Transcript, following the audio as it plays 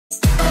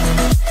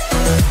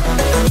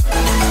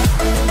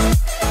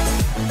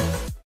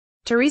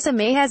Theresa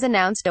May has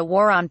announced a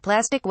war on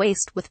plastic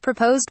waste with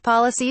proposed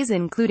policies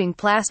including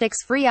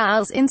plastics-free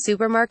aisles in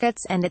supermarkets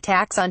and a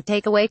tax on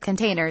takeaway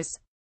containers.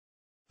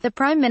 The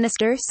Prime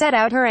Minister set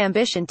out her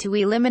ambition to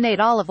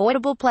eliminate all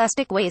avoidable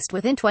plastic waste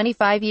within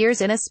 25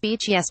 years in a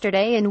speech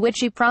yesterday in which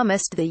she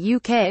promised the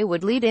UK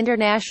would lead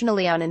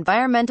internationally on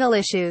environmental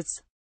issues.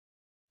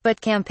 But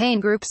campaign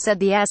groups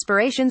said the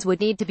aspirations would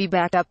need to be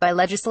backed up by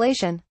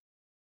legislation.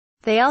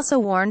 They also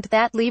warned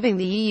that leaving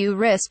the EU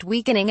risked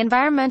weakening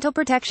environmental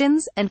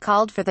protections, and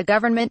called for the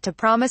government to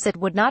promise it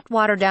would not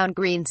water down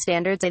green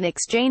standards in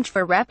exchange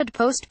for rapid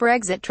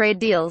post-Brexit trade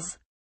deals.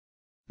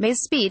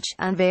 May's speech,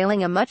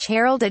 unveiling a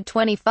much-heralded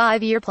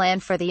 25-year plan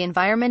for the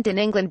environment in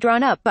England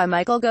drawn up by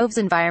Michael Gove's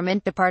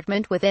Environment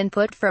Department with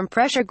input from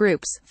pressure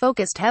groups,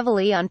 focused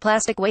heavily on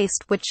plastic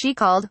waste, which she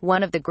called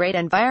one of the great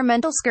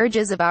environmental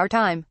scourges of our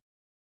time.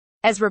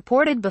 As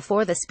reported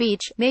before the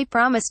speech, May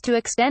promised to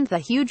extend the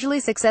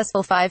hugely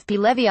successful 5p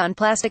levy on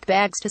plastic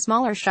bags to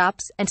smaller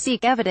shops, and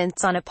seek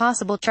evidence on a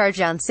possible charge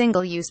on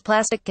single-use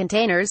plastic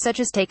containers such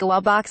as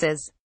takeaway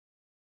boxes.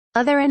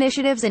 Other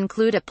initiatives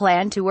include a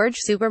plan to urge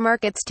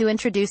supermarkets to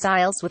introduce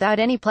aisles without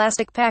any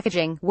plastic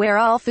packaging, where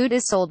all food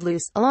is sold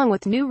loose, along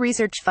with new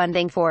research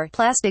funding for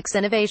plastics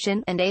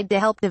innovation, and aid to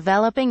help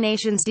developing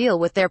nations deal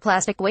with their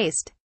plastic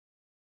waste.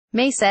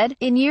 May said,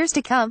 "In years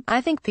to come,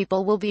 I think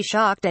people will be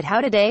shocked at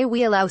how today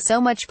we allow so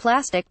much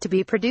plastic to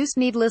be produced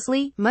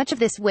needlessly. Much of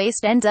this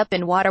waste ends up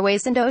in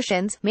waterways and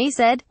oceans," May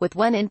said, with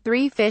 1 in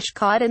 3 fish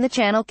caught in the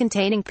channel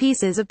containing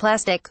pieces of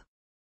plastic.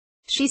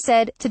 She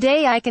said,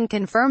 "Today I can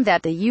confirm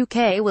that the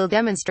UK will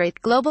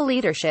demonstrate global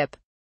leadership.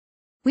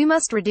 We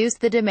must reduce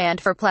the demand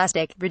for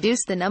plastic,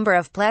 reduce the number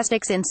of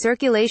plastics in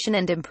circulation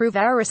and improve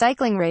our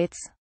recycling rates."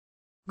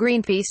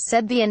 Greenpeace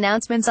said the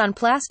announcements on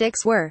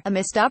plastics were a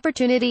missed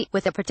opportunity,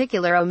 with a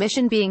particular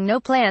omission being no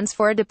plans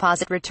for a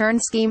deposit return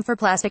scheme for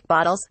plastic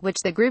bottles, which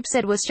the group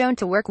said was shown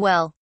to work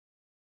well.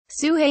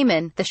 Sue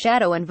Hayman, the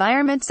Shadow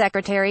Environment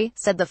Secretary,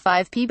 said the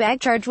 5p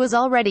bag charge was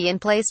already in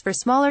place for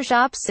smaller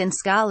shops in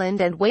Scotland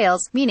and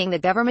Wales, meaning the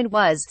government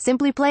was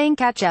simply playing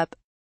catch-up.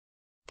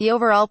 The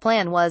overall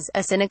plan was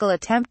a cynical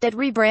attempt at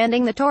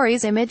rebranding the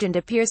Tories' image and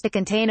appears to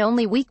contain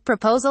only weak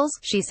proposals,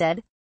 she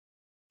said.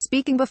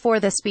 Speaking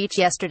before the speech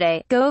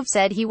yesterday, Gove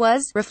said he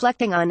was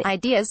reflecting on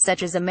ideas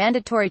such as a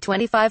mandatory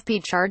 25p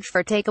charge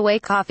for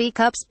takeaway coffee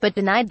cups, but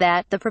denied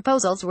that the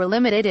proposals were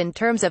limited in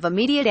terms of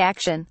immediate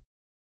action.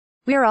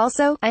 "We're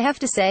also, I have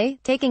to say,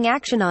 taking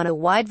action on a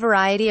wide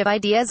variety of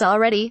ideas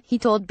already," he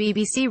told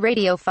BBC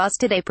Radio 4's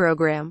Today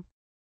program.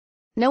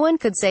 "No one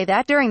could say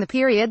that during the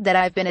period that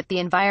I've been at the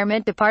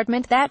Environment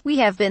Department that we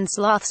have been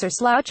sloths or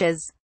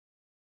slouches.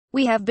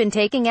 We have been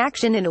taking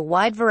action in a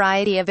wide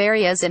variety of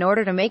areas in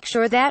order to make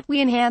sure that we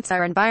enhance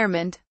our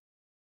environment."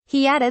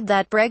 He added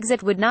that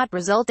Brexit would not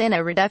result in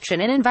a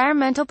reduction in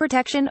environmental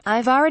protection.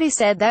 "I've already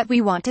said that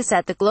we want to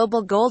set the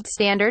global gold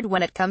standard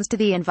when it comes to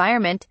the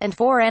environment, and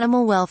for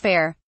animal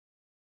welfare.